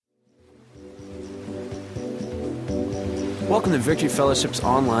Welcome to Victory Fellowship's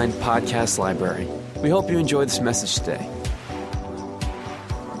online podcast library. We hope you enjoy this message today.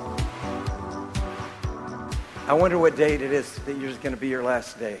 I wonder what date it is that you're going to be your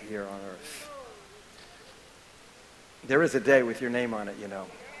last day here on earth. There is a day with your name on it, you know.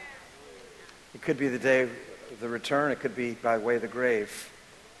 It could be the day of the return. It could be by way of the grave.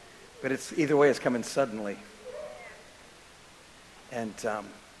 But it's either way, it's coming suddenly. And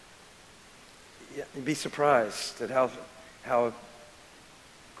you'd be surprised at how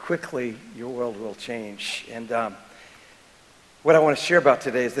quickly your world will change. And what I want to share about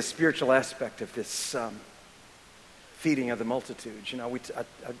today is the spiritual aspect of this feeding of the multitudes. You know,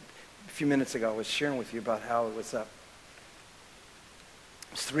 a few minutes ago I was sharing with you about how it was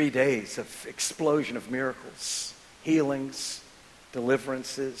 3 days of explosion of miracles, healings,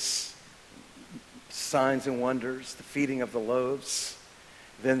 deliverances, signs and wonders, the feeding of the loaves,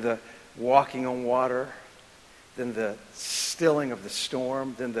 then the walking on water, then the stilling of the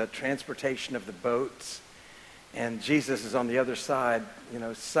storm, then the transportation of the boats. And Jesus is on the other side, you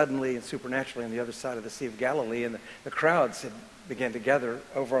know, suddenly and supernaturally on the other side of the Sea of Galilee. And the crowds had began to gather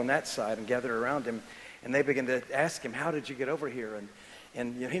over on that side and gather around him. And they began to ask him, how did you get over here?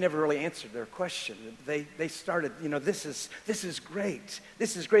 And you know, he never really answered their question. They started, you know, this is great.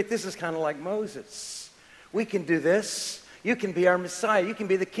 This is great. This is kind of like Moses. We can do this. You can be our Messiah. You can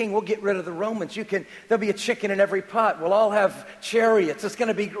be the king. We'll get rid of the Romans. There'll be a chicken in every pot. We'll all have chariots. It's going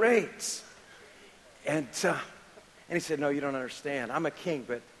to be great. And he said, no, you don't understand. I'm a king,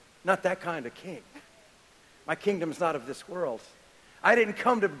 but not that kind of king. My kingdom's not of this world. I didn't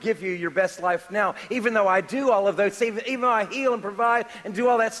come to give you your best life now, even though I do all of those things, even though I heal and provide and do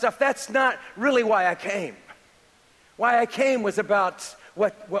all that stuff. That's not really why I came. Why I came was about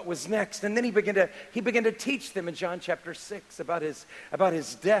what was next. And then he began to teach them in John chapter 6 about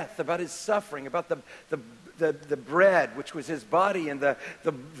his death, about his suffering, about the bread, which was his body, and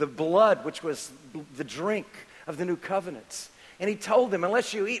the blood, which was the drink of the new covenant. And he told them,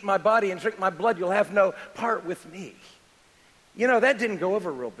 unless you eat my body and drink my blood, you'll have no part with me. You know, that didn't go over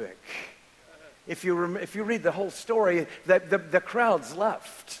real big. If you read the whole story, the crowds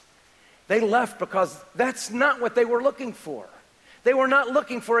left. They left because that's not what they were looking for. They were not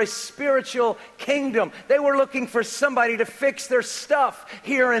looking for a spiritual kingdom. They were looking for somebody to fix their stuff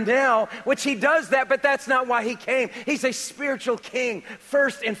here and now, which he does that, but that's not why he came. He's a spiritual king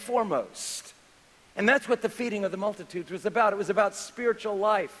first and foremost. And that's what the feeding of the multitudes was about. It was about spiritual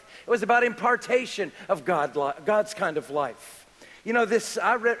life. It was about impartation of God's kind of life. You know, this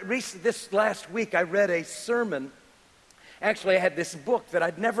last week I read a sermon. Actually, I had this book that I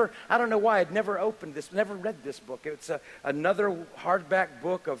don't know why I'd never read this book. It's another hardback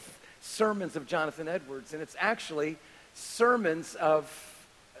book of sermons of Jonathan Edwards, and it's actually sermons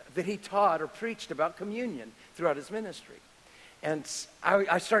that he taught or preached about communion throughout his ministry. And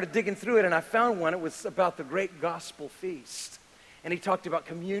I started digging through it, and I found one. It was about the great gospel feast. And he talked about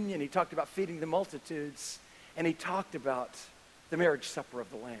communion, he talked about feeding the multitudes, and he talked about the marriage supper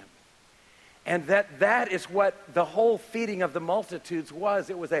of the Lamb. And that is what the whole feeding of the multitudes was.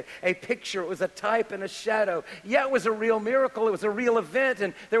 It was a picture. It was a type and a shadow. Yeah, it was a real miracle. It was a real event.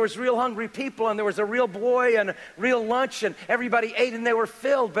 And there was real hungry people. And there was a real boy and a real lunch. And everybody ate and they were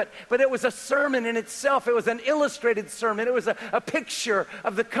filled. But it was a sermon in itself. It was an illustrated sermon. It was a picture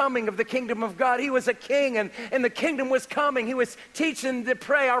of the coming of the kingdom of God. He was a king and the kingdom was coming. He was teaching to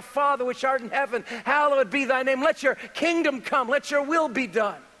pray, our Father which art in heaven, hallowed be thy name. Let your kingdom come. Let your will be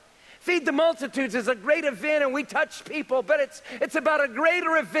done. Feed the Multitudes is a great event, and we touch people, but it's about a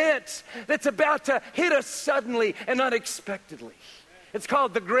greater event that's about to hit us suddenly and unexpectedly. It's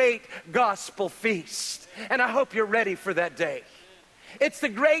called the Great Gospel Feast, and I hope you're ready for that day. It's the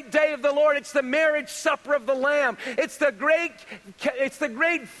great day of the Lord. It's the marriage supper of the Lamb. It's the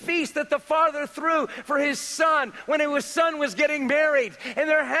great feast that the Father threw for his Son when his Son was getting married, and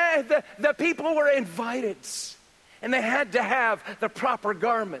the people were invited. And they had to have the proper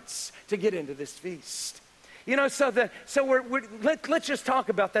garments to get into this feast. You know, let's just talk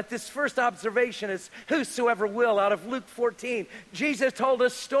about that. This first observation is whosoever will out of Luke 14. Jesus told a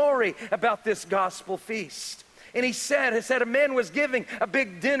story about this gospel feast. And he said a man was giving a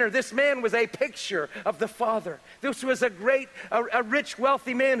big dinner. This man was a picture of the Father. This was a rich,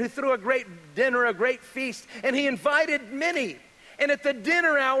 wealthy man who threw a great dinner, a great feast. And he invited many. And at the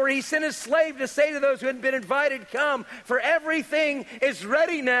dinner hour, he sent his slave to say to those who hadn't been invited, come, for everything is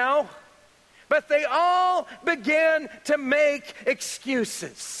ready now. But they all began to make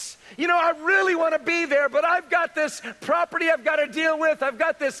excuses. You know, I really want to be there, but I've got this property I've got to deal with. I've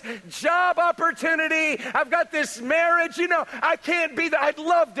got this job opportunity. I've got this marriage. You know, I can't be there. I'd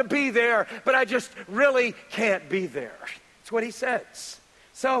love to be there, but I just really can't be there. That's what he says.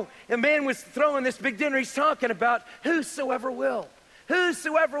 So the man was throwing this big dinner. He's talking about whosoever will.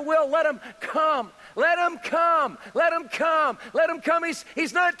 Whosoever will, let him come. Let him come. Let him come. Let him come.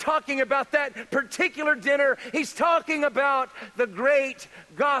 He's not talking about that particular dinner. He's talking about the great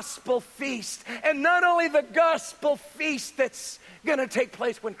gospel feast. And not only the gospel feast that's going to take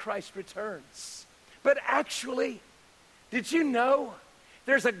place when Christ returns, but actually, did you know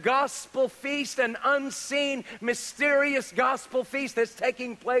there's a gospel feast, an unseen, mysterious gospel feast that's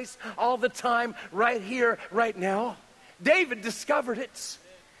taking place all the time, right here, right now? David discovered it.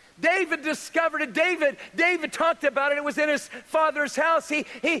 David discovered it. David talked about it. It was in his father's house. He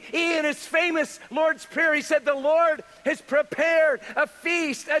in his famous Lord's Prayer, he said, the Lord has prepared a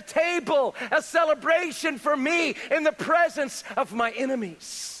feast, a table, a celebration for me in the presence of my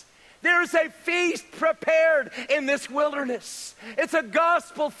enemies. There's a feast prepared in this wilderness. It's a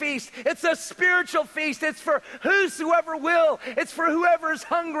gospel feast. It's a spiritual feast. It's for whosoever will. It's for whoever is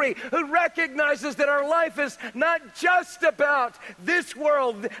hungry, who recognizes that our life is not just about this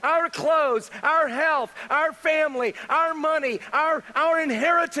world, our clothes, our health, our family, our money, our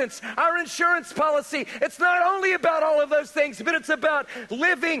inheritance, our insurance policy. It's not only about all of those things, but it's about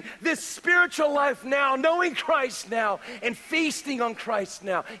living this spiritual life now, knowing Christ now, and feasting on Christ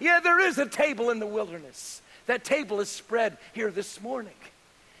now. Yeah, there is a table in the wilderness. That table is spread here this morning.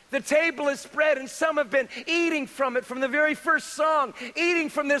 The table is spread, and some have been eating from it from the very first song, eating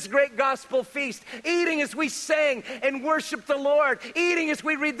from this great gospel feast, eating as we sang and worship the Lord, eating as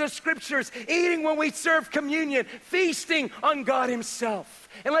we read the scriptures, eating when we serve communion, feasting on God himself.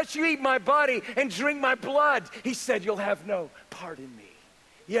 Unless you eat my body and drink my blood, he said, you'll have no part in me.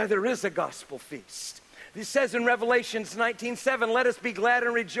 Yeah, there is a gospel feast. It says in Revelations 19:7, let us be glad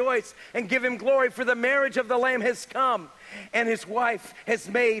and rejoice and give him glory, for the marriage of the Lamb has come, and his wife has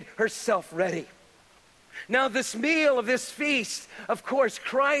made herself ready. Now this meal of this feast, of course,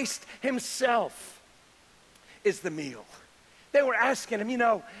 Christ himself is the meal. They were asking him, you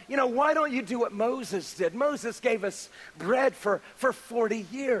know, why don't you do what Moses did? Moses gave us bread for 40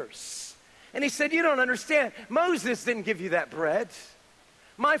 years. And he said, you don't understand. Moses didn't give you that bread.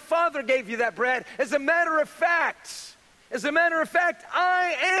 My Father gave you that bread. As a matter of fact,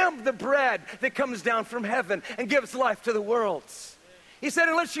 I am the bread that comes down from heaven and gives life to the world. He said,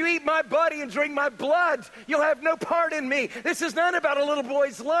 unless you eat my body and drink my blood, you'll have no part in me. This is not about a little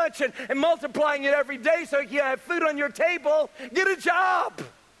boy's lunch and multiplying it every day so you have food on your table. Get a job.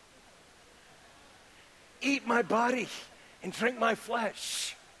 Eat my body and drink my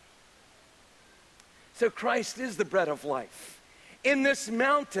flesh. So Christ is the bread of life. In this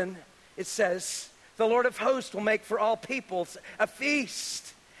mountain, it says, the Lord of hosts will make for all peoples a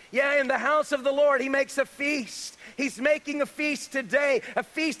feast. Yeah, in the house of the Lord, he makes a feast. He's making a feast today, a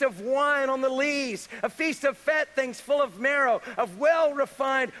feast of wine on the lees, a feast of fat things full of marrow, of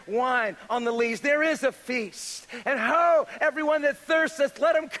well-refined wine on the lees. There is a feast. And ho, everyone that thirsteth,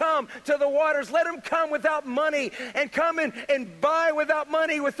 let him come to the waters. Let him come without money and come and buy without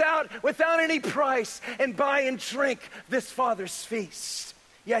money, without any price, and buy and drink this Father's feast.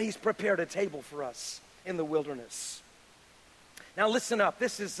 Yeah, he's prepared a table for us in the wilderness. Now listen up.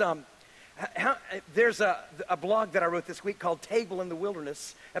 This is there's a blog that I wrote this week called Table in the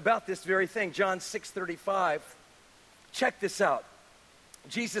Wilderness about this very thing. John 6:35. Check this out.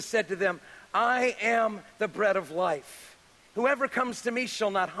 Jesus said to them, I am the bread of life. Whoever comes to me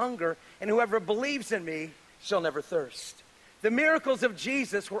shall not hunger, and whoever believes in me shall never thirst. The miracles of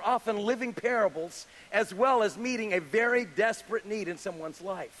Jesus were often living parables as well as meeting a very desperate need in someone's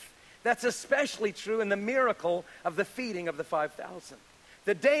life. That's especially true in the miracle of the feeding of the 5,000.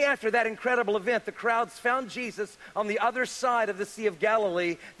 The day after that incredible event, the crowds found Jesus on the other side of the Sea of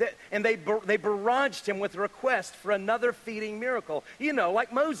Galilee, and they barraged him with a request for another feeding miracle. You know,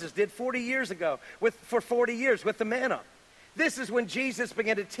 like Moses did 40 years ago, for 40 years with the manna. This is when Jesus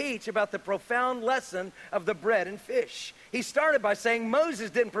began to teach about the profound lesson of the bread and fish. He started by saying Moses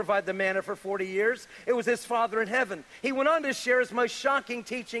didn't provide the manna for 40 years. It was his Father in heaven. He went on to share his most shocking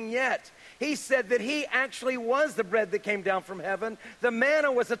teaching yet. He said that he actually was the bread that came down from heaven. The manna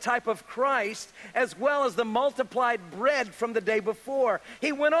was a type of Christ as well as the multiplied bread from the day before.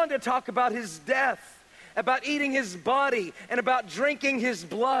 He went on to talk about his death, about eating his body, and about drinking his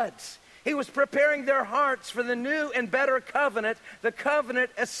blood. He was preparing their hearts for the new and better covenant, the covenant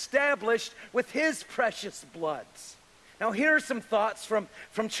established with his precious blood. Now here are some thoughts from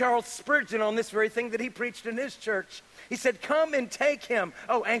Charles Spurgeon on this very thing that he preached in his church. He said, come and take him,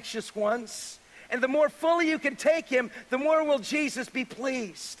 O anxious ones. And the more fully you can take him, the more will Jesus be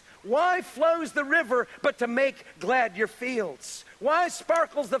pleased. Why flows the river but to make glad your fields? Why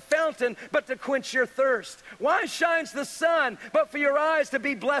sparkles the fountain but to quench your thirst? Why shines the sun but for your eyes to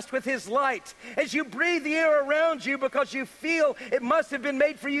be blessed with his light? As you breathe the air around you because you feel it must have been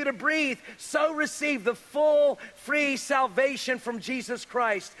made for you to breathe, so receive the full, free salvation from Jesus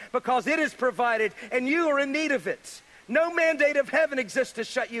Christ because it is provided and you are in need of it. No mandate of heaven exists to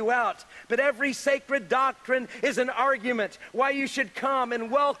shut you out, but every sacred doctrine is an argument why you should come and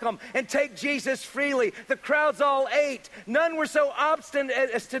welcome and take Jesus freely. The crowds all ate. None were so obstinate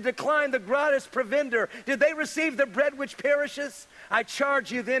as to decline the gratis provender. Did they receive the bread which perishes? I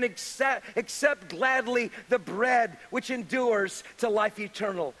charge you then, accept gladly the bread which endures to life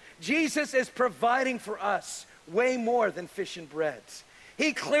eternal. Jesus is providing for us way more than fish and bread.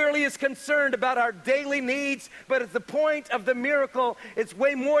 He clearly is concerned about our daily needs, but at the point of the miracle, it's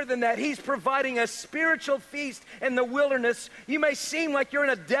way more than that. He's providing a spiritual feast in the wilderness. You may seem like you're in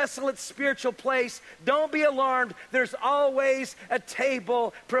a desolate spiritual place. Don't be alarmed. There's always a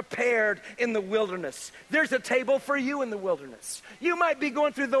table prepared in the wilderness. There's a table for you in the wilderness. You might be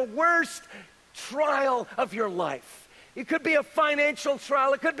going through the worst trial of your life. It could be a financial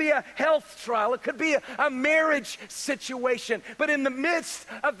trial. It could be a health trial. It could be a marriage situation. But in the midst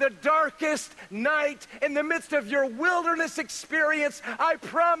of the darkest night, in the midst of your wilderness experience, I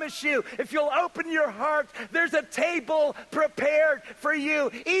promise you, if you'll open your heart, there's a table prepared for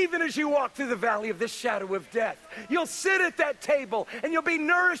you, even as you walk through the valley of this shadow of death. You'll sit at that table, and you'll be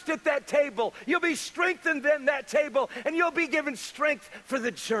nourished at that table. You'll be strengthened at that table, and you'll be given strength for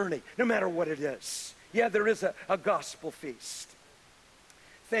the journey, no matter what it is. Yeah, there is a gospel feast.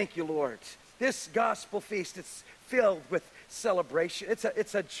 Thank you, Lord. This gospel feast, it's filled with celebration. It's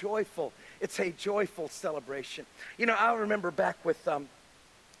a joyful celebration. You know, I remember back with a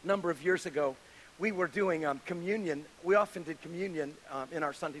number of years ago, we were doing communion. We often did communion in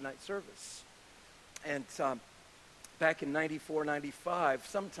our Sunday night service. And back in 94, 95,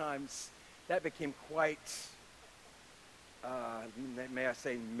 sometimes that became quite... may I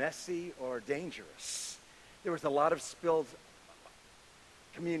say messy or dangerous. There was a lot of spilled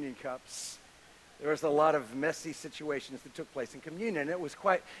communion cups. There was a lot of messy situations that took place in communion. It was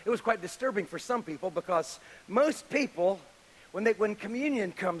quite disturbing for some people because most people, when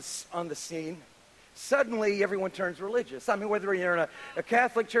communion comes on the scene, suddenly everyone turns religious. I mean, whether you're in a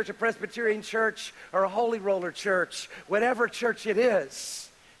Catholic church, a Presbyterian church, or a Holy Roller church, whatever church it is,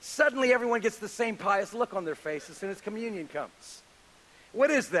 suddenly everyone gets the same pious look on their face as soon as communion comes.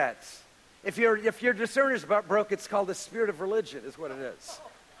 What is that? If your discerner's about broke, it's called the spirit of religion, is what it is.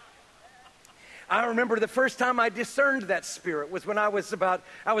 I remember the first time I discerned that spirit was when I was about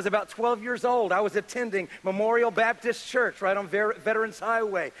 12 years old. I was attending Memorial Baptist Church right on Veterans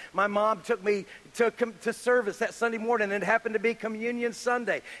Highway. My mom took me to service that Sunday morning, and it happened to be Communion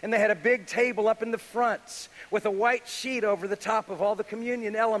Sunday. And they had a big table up in the front with a white sheet over the top of all the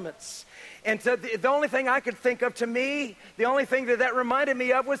communion elements. And so the only thing I could think of, to me, the only thing that reminded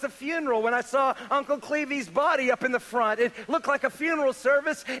me of was the funeral. When I saw Uncle Cleavy's body up in the front, it looked like a funeral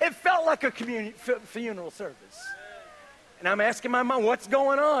service. It felt like a funeral service. And I'm asking my mom, what's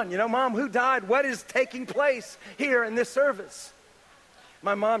going on? You know, Mom, who died? What is taking place here in this service?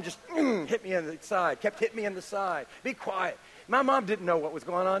 My mom just hit me in the side, kept hitting me in the side. Be quiet. My mom didn't know what was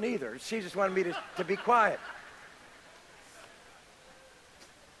going on either. She just wanted me to be quiet.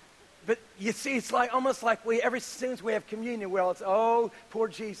 But you see, it's like almost like ever since we have communion, it's, oh, poor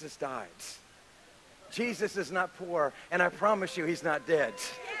Jesus died. Jesus is not poor, and I promise you he's not dead.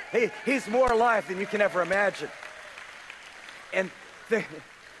 He's more alive than you can ever imagine. And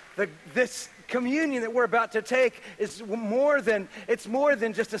this communion that we're about to take is more than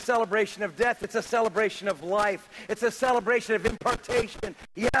just a celebration of death. It's a celebration of life. It's a celebration of impartation.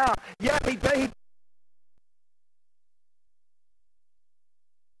 Yeah, he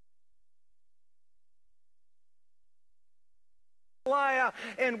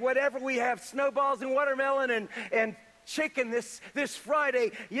and whatever we have, snowballs and watermelon and chicken this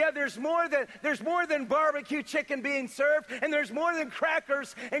Friday. Yeah, there's more than barbecue chicken being served, and there's more than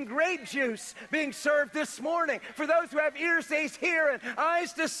crackers and grape juice being served this morning. For those who have ears to hear and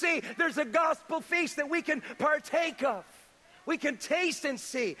eyes to see, there's a gospel feast that we can partake of. We can taste and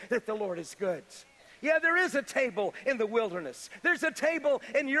see that the Lord is good. Yeah, there is a table in the wilderness. There's a table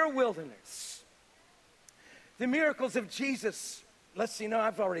in your wilderness. The miracles of Jesus. Let's see. No,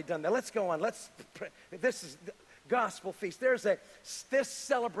 I've already done that. Let's go on. This is the gospel feast. This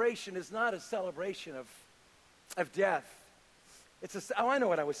celebration is not a celebration of death. I know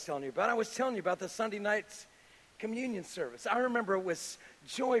what I was telling you about. I was telling you about the Sunday night communion service. I remember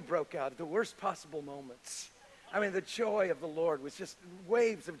joy broke out at the worst possible moments. I mean, the joy of the Lord was just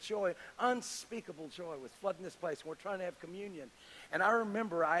waves of joy, unspeakable joy was flooding this place. And we're trying to have communion. And I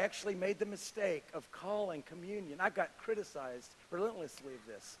remember I actually made the mistake of calling communion. I got criticized relentlessly of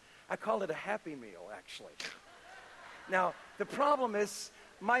this. I called it a happy meal, actually. Now, the problem is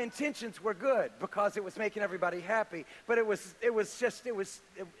my intentions were good because it was making everybody happy, but it was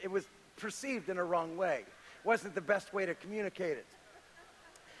perceived in a wrong way. It wasn't the best way to communicate it.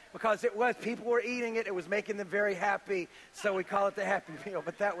 Because people were eating it, it was making them very happy, so we call it the happy meal.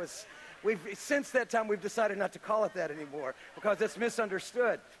 But since that time, we've decided not to call it that anymore because it's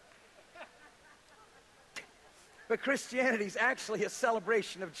misunderstood. But Christianity is actually a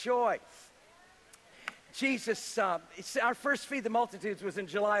celebration of joy. Jesus, our first Feed the Multitudes was in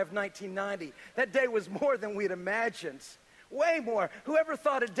July of 1990. That day was more than we'd imagined. Way more. Whoever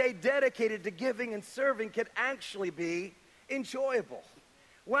thought a day dedicated to giving and serving could actually be enjoyable?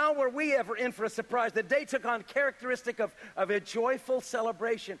 Well, were we ever in for a surprise? The day took on characteristic of a joyful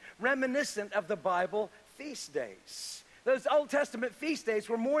celebration, reminiscent of the Bible feast days. Those Old Testament feast days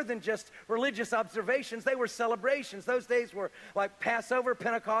were more than just religious observations. They were celebrations. Those days were like Passover,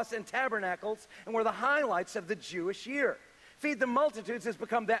 Pentecost, and Tabernacles, and were the highlights of the Jewish year. Feed the Multitudes has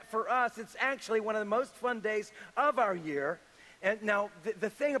become that for us. It's actually one of the most fun days of our year. And now, the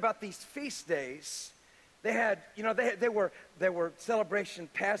thing about these feast days, they were celebration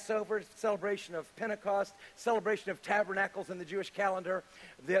Passover, celebration of Pentecost, celebration of Tabernacles in the Jewish calendar.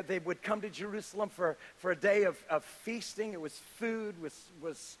 They would come to Jerusalem for a day of feasting. It was food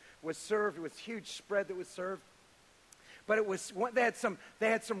was served. It was a huge spread that was served. But they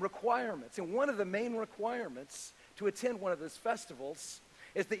had some requirements, and one of the main requirements to attend one of those festivals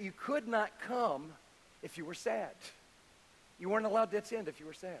is that you could not come if you were sad. You weren't allowed to attend if you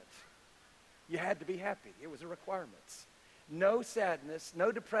were sad. You had to be happy. It was a requirement. No sadness,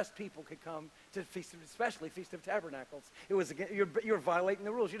 no depressed people could come to especially Feast of Tabernacles. It was you're violating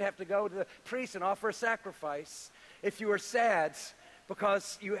the rules. You'd have to go to the priest and offer a sacrifice if you were sad,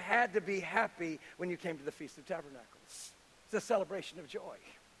 because you had to be happy when you came to the Feast of Tabernacles. It's a celebration of joy.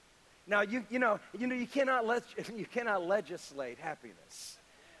 Now you cannot legislate happiness.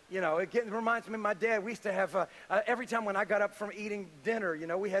 It reminds me of my dad. We used to have, every time when I got up from eating dinner,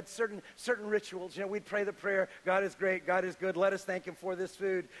 we had certain rituals. We'd pray the prayer, God is great, God is good, let us thank him for this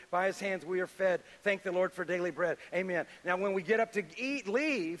food. By his hands we are fed. Thank the Lord for daily bread. Amen. Now when we get up to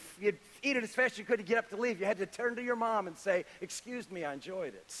leave, you'd eat it as fast as you could to get up to leave. You had to turn to your mom and say, excuse me, I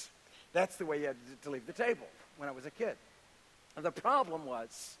enjoyed it. That's the way you had to leave the table when I was a kid. And the problem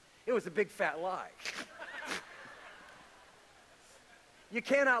was, it was a big fat lie. You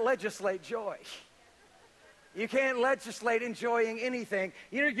cannot legislate joy. You can't legislate enjoying anything.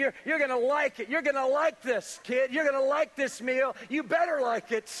 You're going to like it. You're going to like this, kid. You're going to like this meal. You better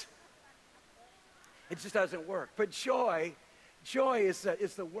like it. It just doesn't work. But joy is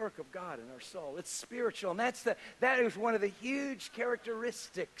the work of God in our soul. It's spiritual. And that is one of the huge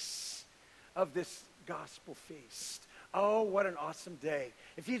characteristics of this gospel feast. Oh, what an awesome day.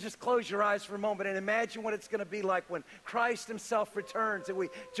 If you just close your eyes for a moment and imagine what it's going to be like when Christ himself returns and we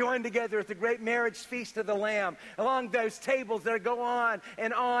join together at the great marriage feast of the Lamb, along those tables that go on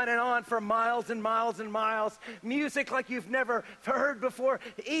and on and on for miles and miles and miles. Music like you've never heard before,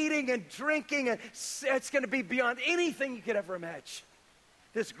 eating and drinking, and it's going to be beyond anything you could ever imagine.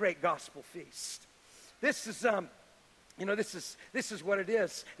 This great gospel feast. This is this is what it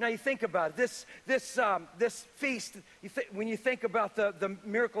is. Now you think about it. This feast, when you think about the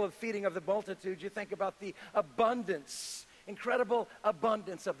miracle of feeding of the multitude, you think about the abundance, incredible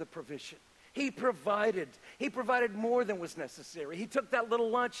abundance of the provision. He provided more than was necessary. He took that little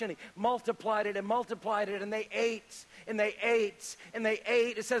lunch and he multiplied it, and they ate, and they ate, and they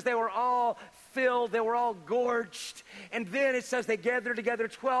ate. It says they were all filled, they were all gorged. And then it says they gathered together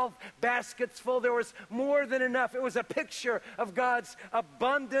 12 baskets full. There was more than enough. It was a picture of God's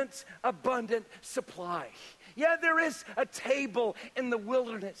abundant supply. Yeah, there is a table in the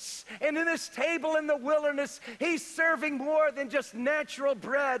wilderness. And in this table in the wilderness, he's serving more than just natural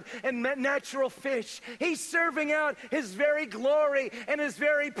bread and natural fish. He's serving out his very glory and his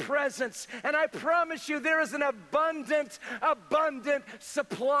very presence. And I promise you, there is an abundant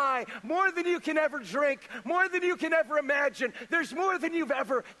supply. More than you can ever drink, more than you can ever imagine. There's more than you've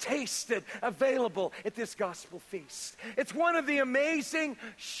ever tasted available at this gospel feast. It's one of the amazing,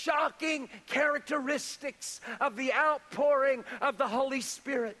 shocking characteristics of the outpouring of the Holy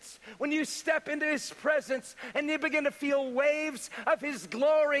Spirit. When you step into His presence and you begin to feel waves of His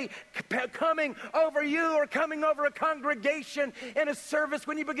glory coming over you or coming over a congregation in a service,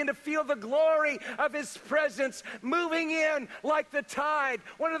 when you begin to feel the glory of His presence moving in like the tide,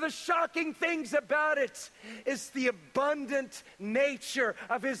 one of the shocking things about it is the abundant nature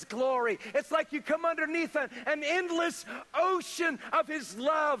of His glory. It's like you come underneath an endless ocean of His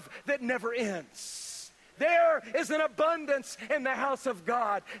love that never ends. There is an abundance in the house of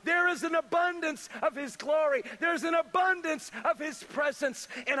God. There is an abundance of His glory. There's an abundance of His presence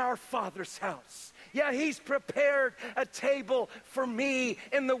in our Father's house. Yeah, He's prepared a table for me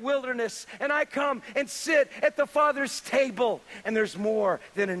in the wilderness, and I come and sit at the Father's table, and there's more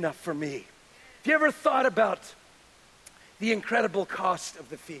than enough for me. Have you ever thought about the incredible cost of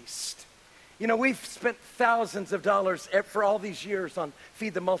the feast? You know, we've spent thousands of dollars for all these years on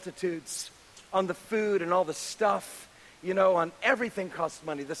Feed the Multitudes, on the food and all the stuff, you know, on everything costs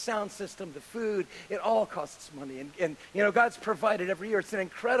money. The sound system, the food, it all costs money. And you know, God's provided every year. It's an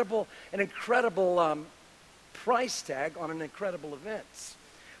incredible price tag on an incredible event.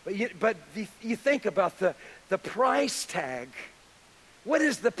 But you think about the price tag. What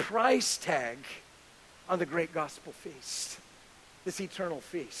is the price tag on the great gospel feast? This eternal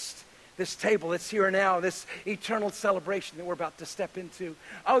feast. This table that's here now, this eternal celebration that we're about to step into.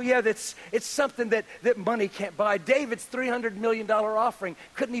 Oh yeah, it's something that money can't buy. David's $300 million offering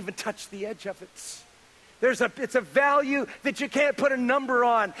couldn't even touch the edge of it. It's a value that you can't put a number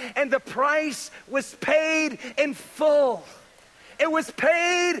on. And the price was paid in full. It was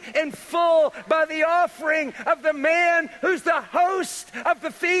paid in full by the offering of the man who's the host of the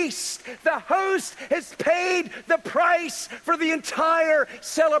feast. The host has paid the price for the entire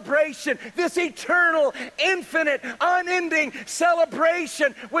celebration. This eternal, infinite, unending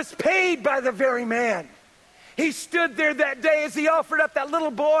celebration was paid by the very man. He stood there that day as he offered up that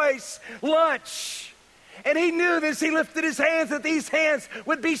little boy's lunch. And he knew this. He lifted his hands, that these hands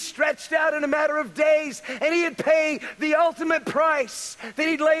would be stretched out in a matter of days. And he had paid the ultimate price, that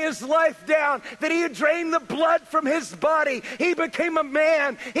he'd lay his life down, that he had drained the blood from his body. He became a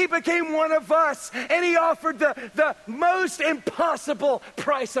man. He became one of us. And he offered the most impossible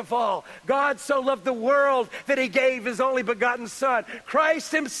price of all. God so loved the world that He gave His only begotten Son.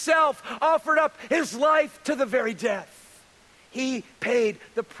 Christ Himself offered up His life to the very death. He paid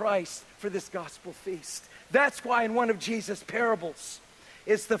the price for this gospel feast. That's why in one of Jesus' parables,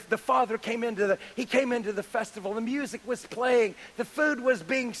 it's the Father came into the festival. The music was playing. The food was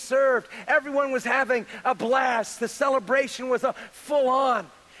being served. Everyone was having a blast. The celebration was full on.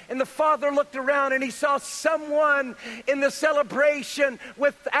 And the Father looked around and He saw someone in the celebration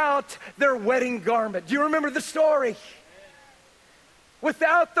without their wedding garment. Do you remember the story?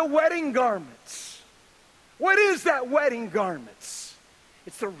 Without the wedding garments. What is that wedding garments?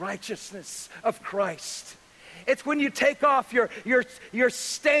 It's the righteousness of Christ. It's when you take off your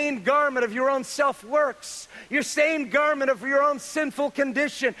stained garment of your own self-works, your stained garment of your own sinful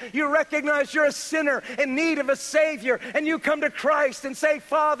condition. You recognize you're a sinner in need of a Savior, and you come to Christ and say,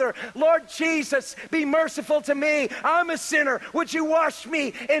 Father, Lord Jesus, be merciful to me. I'm a sinner. Would you wash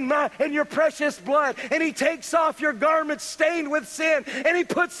me in your precious blood? And He takes off your garment stained with sin, and He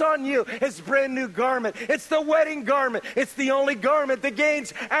puts on you His brand new garment. It's the wedding garment. It's the only garment that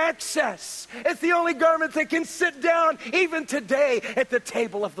gains access. It's the only garment that can sit down even today at the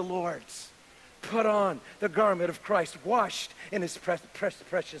table of the Lord. Put on the garment of Christ, washed in His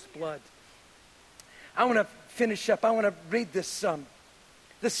precious blood. I want to finish up. I want to read this,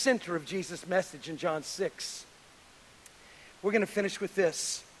 the center of Jesus' message in John 6. We're going to finish with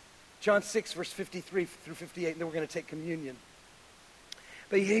this. John 6, verse 53 through 58, and then we're going to take communion.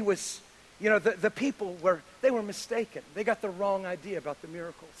 But he was, the people were mistaken. They got the wrong idea about the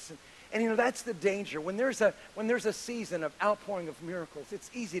miracles. And that's the danger. When there's a season of outpouring of miracles, it's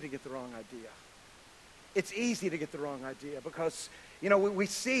easy to get the wrong idea. It's easy to get the wrong idea because, we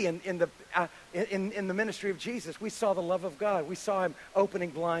see in the ministry of Jesus, we saw the love of God. We saw Him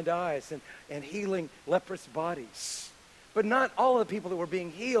opening blind eyes and healing leprous bodies. But not all of the people that were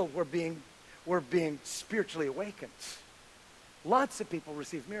being healed were being spiritually awakened. Lots of people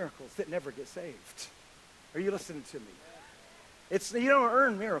receive miracles that never get saved. Are you listening to me? You don't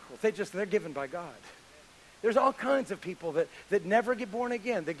earn miracles. They're given by God. There's all kinds of people that never get born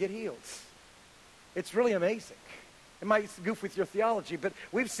again, that get healed. It's really amazing. It might goof with your theology, but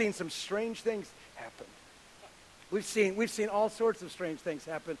we've seen some strange things happen. We've seen all sorts of strange things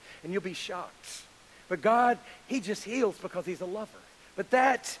happen, and you'll be shocked. But God, He just heals because He's a lover.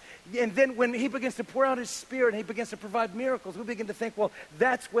 And then when he begins to pour out his Spirit and he begins to provide miracles, we begin to think, well,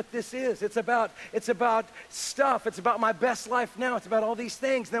 that's what this is. It's about stuff. It's about my best life now. It's about all these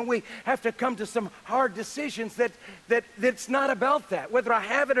things. Then we have to come to some hard decisions that's not about that. Whether I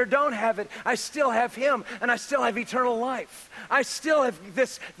have it or don't have it, I still have him and I still have eternal life. I still have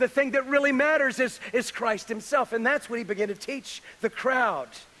the thing that really matters is Christ himself. And that's what he began to teach the crowd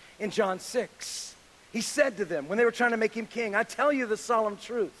in John 6. He said to them when they were trying to make him king, I tell you the solemn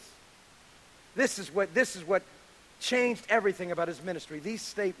truth. This is what changed everything about his ministry. These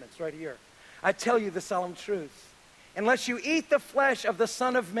statements right here. I tell you the solemn truth. Unless you eat the flesh of the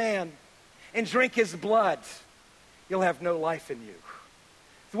Son of Man and drink his blood, you'll have no life in you.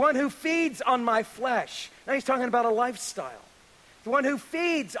 The one who feeds on my flesh. Now he's talking about a lifestyle. The one who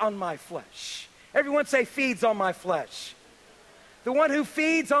feeds on my flesh. Everyone say feeds on my flesh. The one who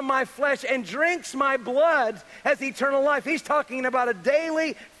feeds on my flesh and drinks my blood has eternal life. He's talking about a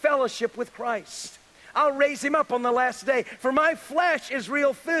daily fellowship with Christ. I'll raise him up on the last day. For my flesh is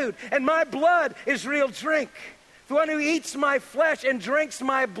real food, and my blood is real drink. The one who eats my flesh and drinks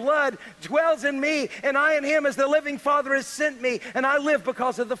my blood dwells in me, and I in him, as the living Father has sent me, and I live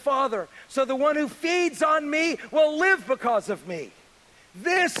because of the Father. So the one who feeds on me will live because of me.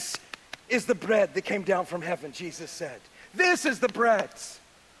 This is the bread that came down from heaven, Jesus said. This is the bread,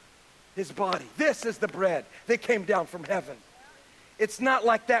 his body. This is the bread that came down from heaven. It's not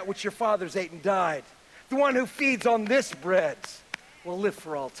like that which your fathers ate and died. The one who feeds on this bread will live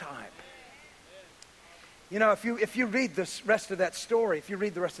for all time. You know, if you read the rest of that story, if you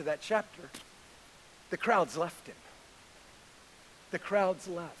read the rest of that chapter, the crowds left him. The crowds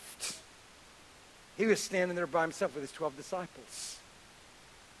left. He was standing there by himself with his 12 disciples.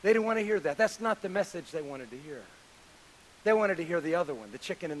 They didn't want to hear that. That's not the message they wanted to hear. They wanted to hear the other one, the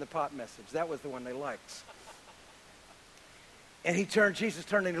chicken in the pot message. That was the one they liked. And Jesus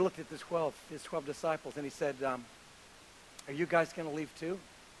turned and he looked at his 12 disciples, and he said, are you guys going to leave too?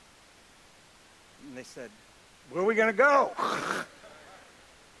 And they said, where are we going to go?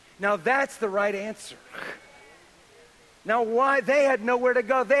 Now that's the right answer. Now why? They had nowhere to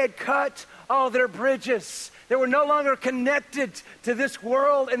go. They had cut all their bridges. They were no longer connected to this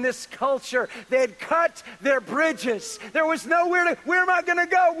world and this culture. They had cut their bridges. There was nowhere where am I going to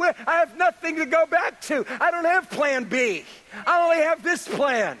go? I have nothing to go back to. I don't have plan B. I only have this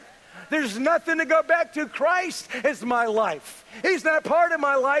plan. There's nothing to go back to. Christ is my life. He's not part of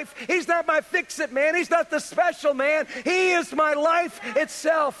my life. He's not my fix-it man. He's not the special man. He is my life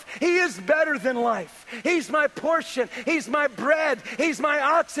itself. He is better than life. He's my portion. He's my bread. He's my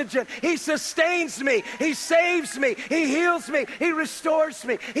oxygen. He sustains me. He saves me. He heals me. He restores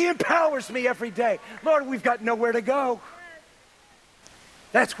me. He empowers me every day. Lord, we've got nowhere to go.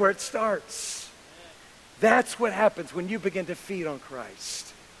 That's where it starts. That's what happens when you begin to feed on Christ.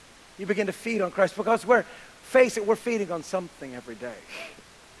 You begin to feed on Christ because we're feeding on something every day.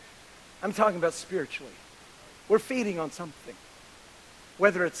 I'm talking about spiritually. We're feeding on something.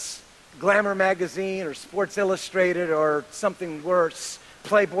 Whether it's Glamour magazine or Sports Illustrated or something worse,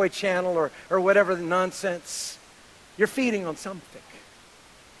 Playboy Channel or whatever the nonsense, you're feeding on something.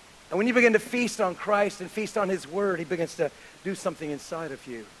 And when you begin to feast on Christ and feast on his word, he begins to do something inside of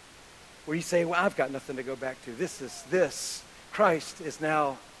you where you say, well, I've got nothing to go back to. Christ is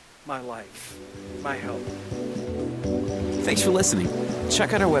now my life, my help. Thanks for listening.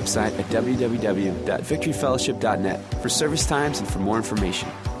 Check out our website at www.victoryfellowship.net for service times and for more information.